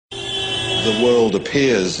The world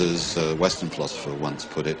appears, as a Western philosopher once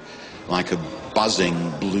put it, like a buzzing,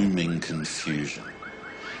 blooming confusion.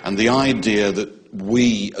 And the idea that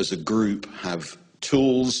we as a group have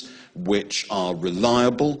tools which are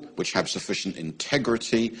reliable, which have sufficient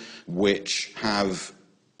integrity, which have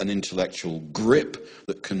an intellectual grip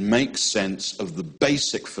that can make sense of the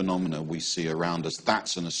basic phenomena we see around us,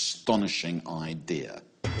 that's an astonishing idea.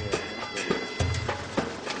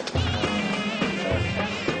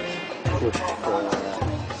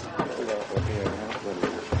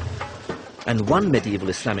 And one medieval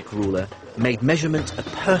Islamic ruler made measurement a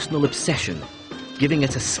personal obsession, giving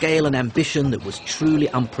it a scale and ambition that was truly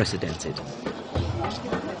unprecedented.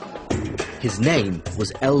 His name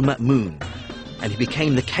was al-Ma'mun, and he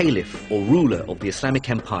became the caliph or ruler of the Islamic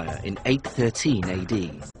Empire in 813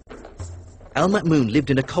 AD. Al-Ma'mun lived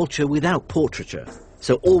in a culture without portraiture,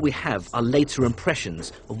 so all we have are later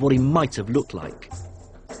impressions of what he might have looked like.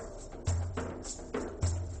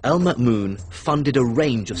 Al-Ma'mun funded a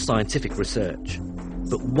range of scientific research,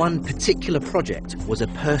 but one particular project was a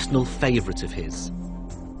personal favourite of his.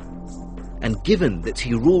 And given that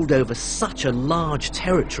he ruled over such a large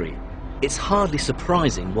territory, it's hardly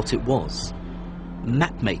surprising what it was: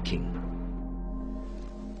 map-making.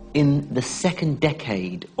 In the second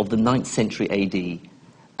decade of the 9th century AD,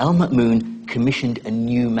 Al-Ma'mun commissioned a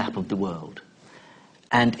new map of the world,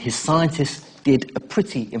 and his scientists did a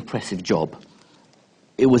pretty impressive job.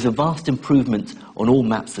 It was a vast improvement on all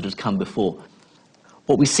maps that had come before.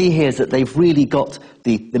 What we see here is that they've really got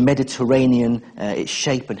the Mediterranean, its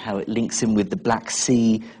shape and how it links in with the Black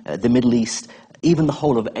Sea, the Middle East, even the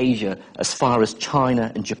whole of Asia as far as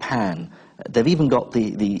China and Japan. They've even got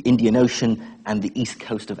the Indian Ocean and the east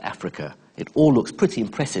coast of Africa. It all looks pretty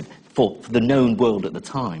impressive for the known world at the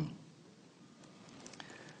time.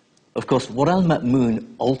 Of course, what Al-Ma'mun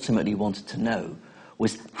ultimately wanted to know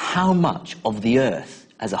was how much of the Earth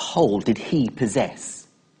as a whole did he possess?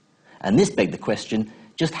 And this begged the question,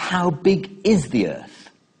 just how big is the Earth?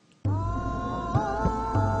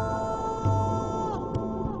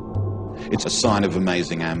 It's a sign of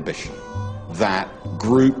amazing ambition that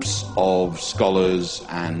groups of scholars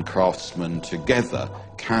and craftsmen together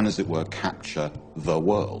can, as it were, capture the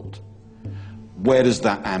world. Where does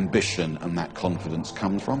that ambition and that confidence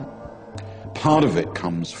come from? Part of it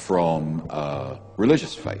comes from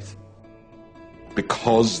religious faith.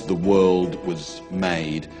 Because the world was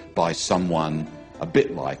made by someone a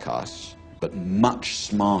bit like us, but much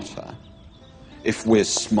smarter, if we're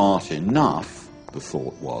smart enough, the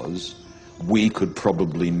thought was, we could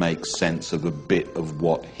probably make sense of a bit of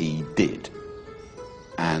what he did.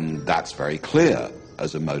 And that's very clear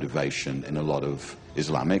as a motivation in a lot of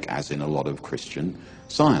Islamic, as in a lot of Christian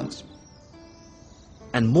science.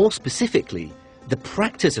 And more specifically, the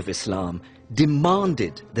practice of Islam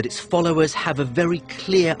demanded that its followers have a very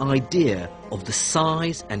clear idea of the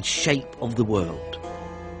size and shape of the world.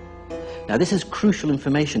 Now, this is crucial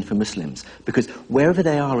information for Muslims, because wherever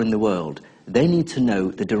they are in the world, they need to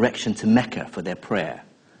know the direction to Mecca for their prayer.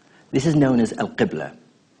 This is known as al-Qibla.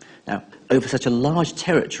 Now, over such a large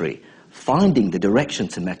territory, finding the direction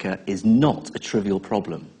to Mecca is not a trivial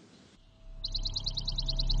problem.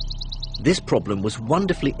 This problem was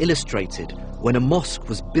wonderfully illustrated when a mosque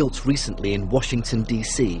was built recently in Washington,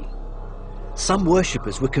 D.C. Some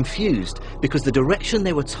worshippers were confused because the direction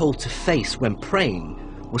they were told to face when praying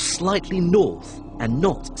was slightly north and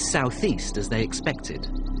not southeast as they expected.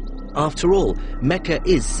 After all, Mecca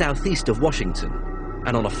is southeast of Washington,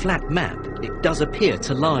 and on a flat map, it does appear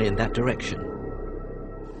to lie in that direction.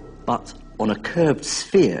 But on a curved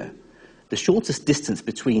sphere, the shortest distance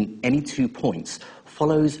between any 2 points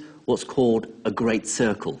follows what's called a great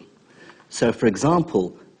circle. So, for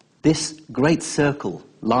example, this great circle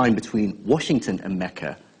line between Washington and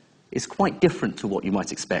Mecca is quite different to what you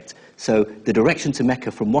might expect. So the direction to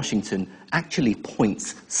Mecca from Washington actually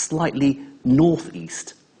points slightly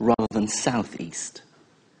northeast rather than southeast.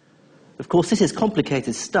 Of course, this is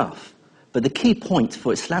complicated stuff, but the key point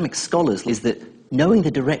for Islamic scholars is that knowing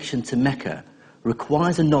the direction to Mecca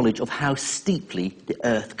requires a knowledge of how steeply the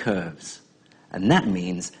Earth curves. And that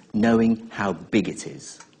means knowing how big it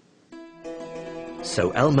is.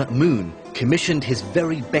 So Al-Ma'mun commissioned his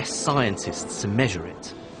very best scientists to measure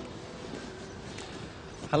it.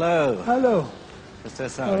 Hello. Hello. Mr.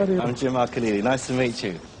 Sari, I'm Jim Al-Khaleeli. Nice to meet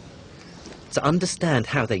you. To understand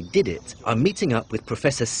how they did it, I'm meeting up with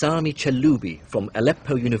Professor Sami Chaloubi from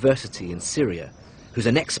Aleppo University in Syria, who's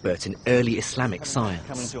an expert in early Islamic science.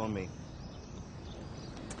 Come and join me.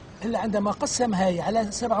 عندما قسمها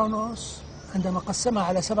على 7.5 عندما قسمها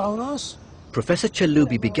على 7.5. Professor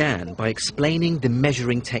Chaloubi began by explaining the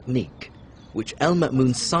measuring technique, which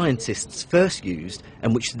Al-Ma'mun's scientists first used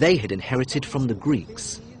and which they had inherited from the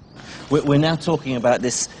Greeks. We're now talking about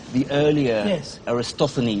the earlier Yes.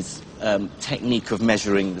 Aristophanes technique of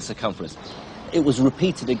measuring the circumference. It was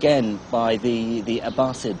repeated again by the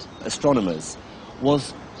Abbasid astronomers,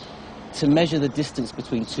 was to measure the distance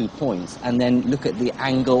between 2 points and then look at the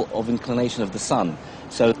angle of inclination of the sun.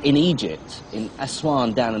 So in Egypt, in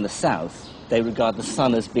Aswan down in the south, they regard the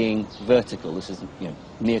sun as being vertical. This is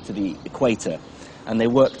near to the equator. And they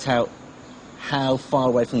worked out how far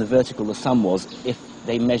away from the vertical the sun was if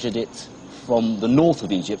they measured it from the north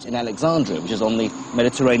of Egypt in Alexandria, which is on the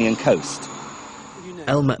Mediterranean coast.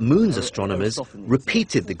 Al-Ma'mun's astronomers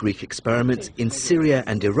repeated the Greek experiment in Syria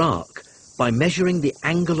and Iraq by measuring the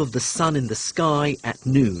angle of the sun in the sky at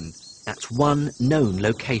noon at one known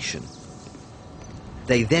location.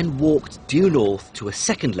 They then walked due north to a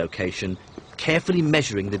second location, carefully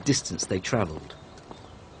measuring the distance they travelled.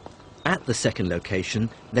 At the second location,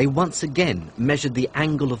 they once again measured the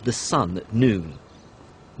angle of the sun at noon.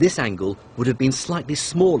 This angle would have been slightly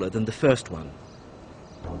smaller than the first one.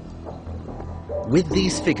 With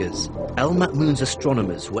these figures, Al-Ma'mun's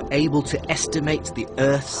astronomers were able to estimate the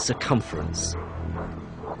Earth's circumference.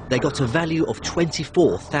 They got a value of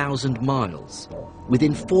 24,000 miles,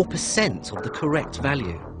 within 4% of the correct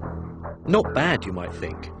value. Not bad, you might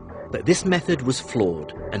think, but this method was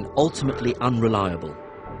flawed and ultimately unreliable.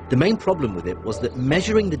 The main problem with it was that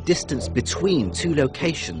measuring the distance between two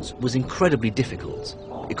locations was incredibly difficult.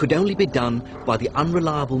 It could only be done by the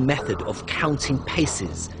unreliable method of counting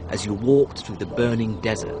paces as you walked through the burning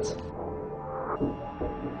desert.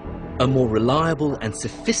 A more reliable and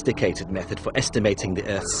sophisticated method for estimating the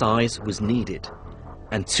Earth's size was needed,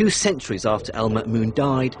 and 2 centuries after Al-Ma'mun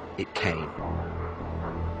died, it came.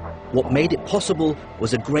 What made it possible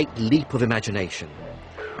was a great leap of imagination,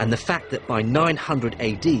 and the fact that by 900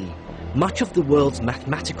 AD, much of the world's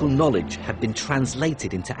mathematical knowledge had been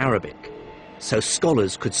translated into Arabic, so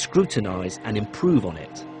scholars could scrutinize and improve on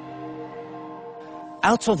it.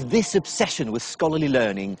 Out of this obsession with scholarly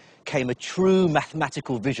learning came a true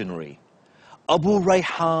mathematical visionary, Abu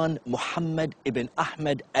Rayhan Muhammad ibn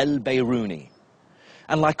Ahmed al-Bayruni.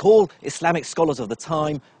 And like all Islamic scholars of the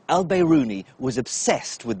time, al-Bayruni was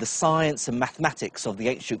obsessed with the science and mathematics of the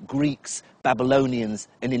ancient Greeks, Babylonians,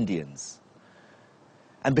 and Indians.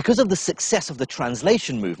 And because of the success of the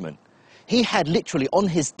translation movement, he had literally on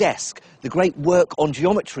his desk the great work on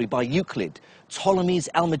geometry by Euclid, Ptolemy's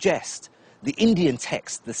Almagest, the Indian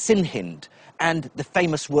text, the Sinhind, and the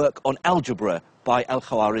famous work on algebra by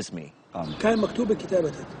Al-Khwarizmi. كان مكتوبة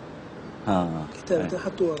كتابة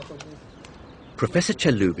حطوا ورقة. Professor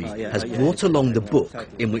Chaloubi has brought along the book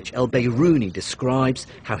in which al-Bayruni describes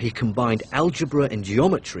how he combined algebra and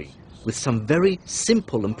geometry with some very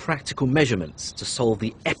simple and practical measurements to solve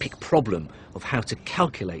the epic problem of how to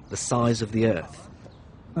calculate the size of the Earth.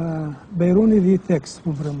 بيروني the text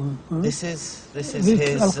from This is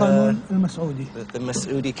his القانون المسعودي. the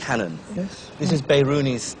Mas'udi canon. Yes. This is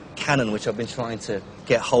Bayruni's canon, which I've been trying to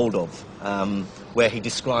get hold of, where he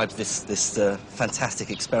describes this fantastic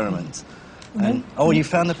experiment. And oh, you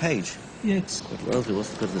found the page. Yes.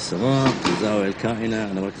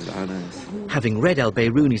 Having read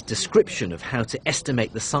al-Bayruni's description of how to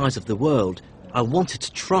estimate the size of the world, I wanted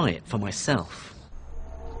to try it for myself.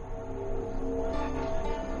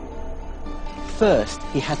 First,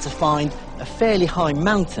 he had to find a fairly high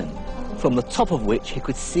mountain from the top of which he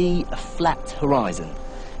could see a flat horizon.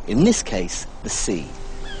 In this case, the sea.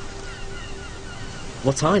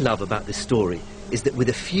 What I love about this story is that with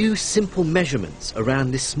a few simple measurements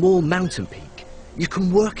around this small mountain peak, you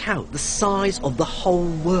can work out the size of the whole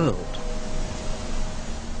world.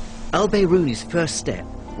 Al-Bayruni's first step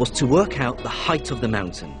was to work out the height of the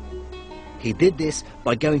mountain. He did this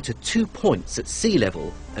by going to 2 points at sea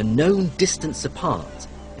level, a known distance apart,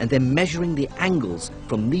 and then measuring the angles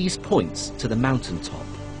from these points to the mountaintop.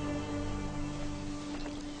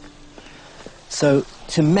 So,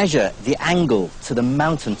 to measure the angle to the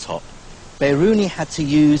mountaintop, Bayruni had to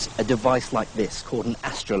use a device like this, called an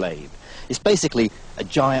astrolabe. It's basically a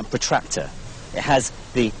giant protractor. It has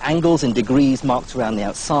the angles in degrees marked around the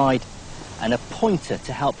outside, and a pointer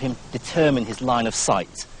to help him determine his line of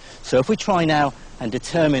sight. So if we try now and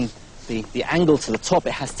determine the angle to the top,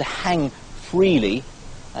 it has to hang freely,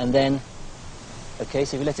 and then, okay,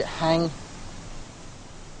 so if you let it hang.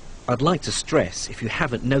 I'd like to stress, if you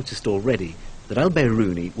haven't noticed already, that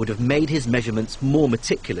al-Bayruni would have made his measurements more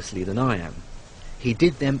meticulously than I am. He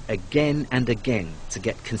did them again and again to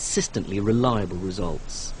get consistently reliable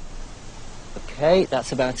results. Okay,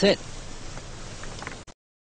 that's about it.